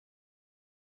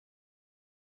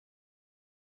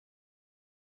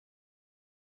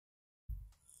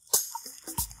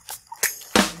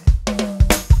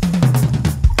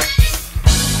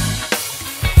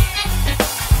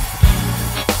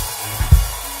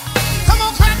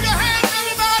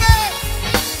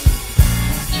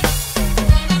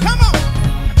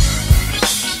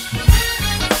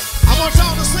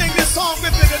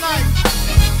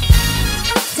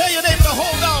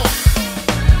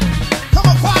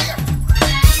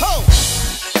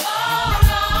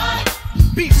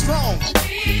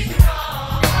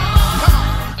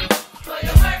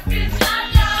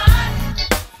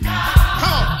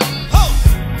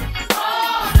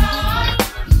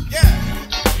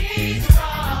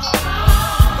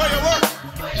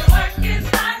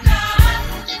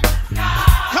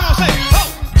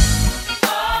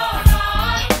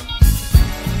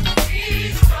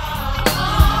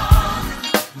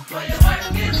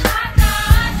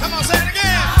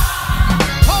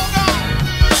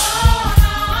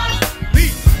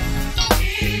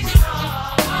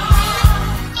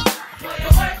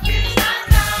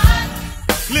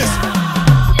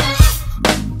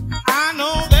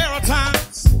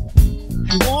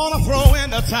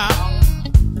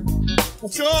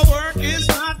but your work is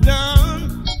not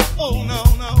done. Oh, no,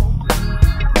 no.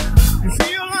 You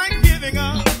feel like giving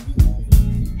up.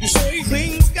 You say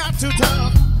things got too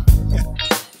tough.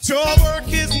 Your work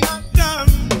is not done.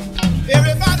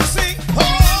 Everybody sing,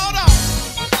 hold on.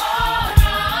 Hold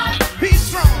on. Be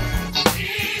strong.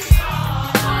 Be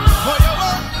strong. For your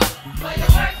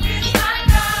work is not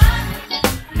done.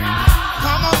 No.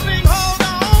 Come on, sing, hold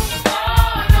on.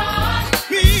 Hold on.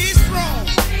 Be strong.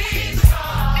 Be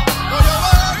strong. For your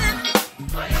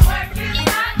work is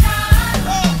not done.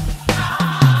 Oh. No.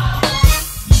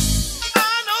 I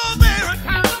know there are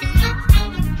times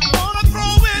gonna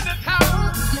throw in the towel,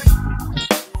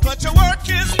 but your work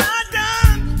is not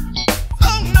done.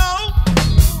 Oh no.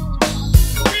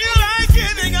 Feel like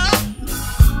giving up.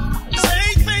 Say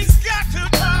things got too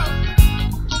tough.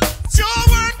 Your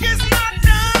work is not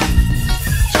done.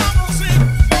 Come on, sing.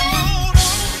 Hold on.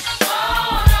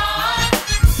 Hold on.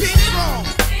 Be strong.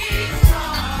 Be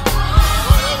strong.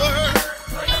 For your work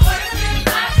is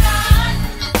not done.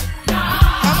 No.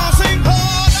 Come on, sing.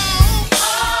 Hold on.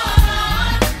 Hold on.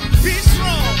 Be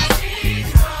strong. Be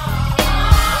strong.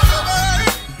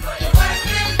 For your work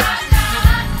is not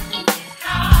done.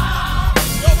 No.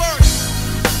 Your work.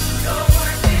 Your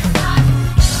work is not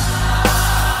done.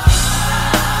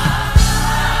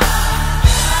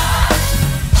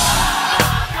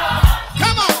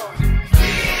 Come on.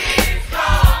 Be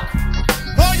strong.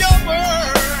 For your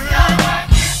work. Your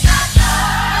work is not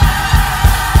done.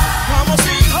 Come on,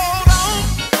 sing. Hold on.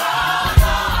 Hold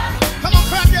on. Come on,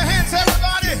 clap your hands,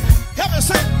 everybody. Help us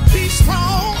sing. Be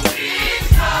strong. Be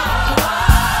strong.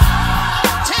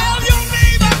 Tell your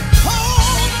neighbor,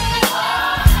 hold on.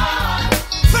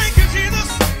 Thank you, Jesus.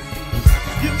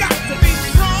 You got to be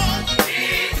strong. Be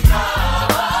strong.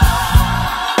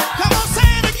 Come on, say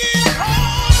it again.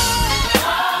 Hold on.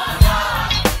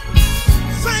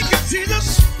 Thank you, Jesus.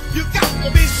 You got to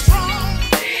be strong.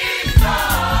 Be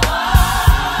strong.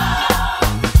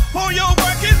 For your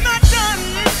work is not done.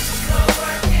 Your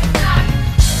work is not done.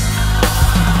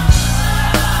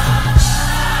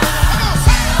 Come on,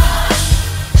 say it.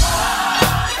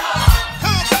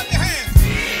 Come on, clap your hands.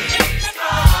 Be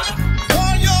strong.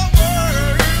 For your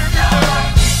work is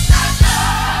not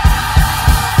done.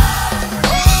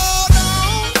 Hold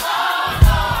on.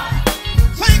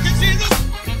 Thank you, Jesus.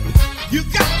 You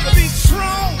got